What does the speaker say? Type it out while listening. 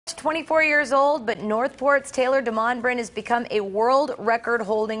24 years old, but Northport's Taylor Demonbreun has become a world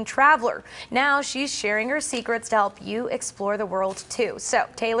record-holding traveler. Now she's sharing her secrets to help you explore the world too. So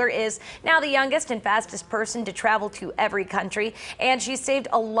Taylor is now the youngest and fastest person to travel to every country, and she saved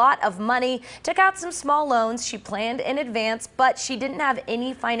a lot of money, took out some small loans she planned in advance, but she didn't have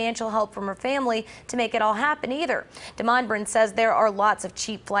any financial help from her family to make it all happen either. Demonbreun says there are lots of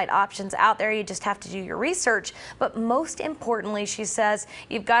cheap flight options out there. You just have to do your research, but most importantly, she says,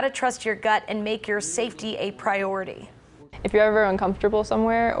 you've got to trust your gut and make your safety a priority. If you're ever uncomfortable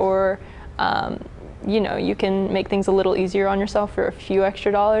somewhere, or you can make things a little easier on yourself for a few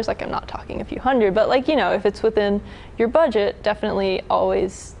extra dollars. Like, I'm not talking a few hundred, but if it's within your budget, definitely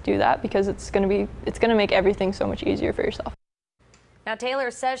always do that, because it's going to make everything so much easier for yourself. Now, Taylor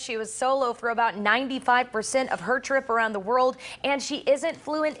says she was solo for about 95% of her trip around the world, and she isn't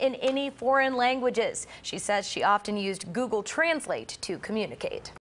fluent in any foreign languages. She says she often used Google Translate to communicate.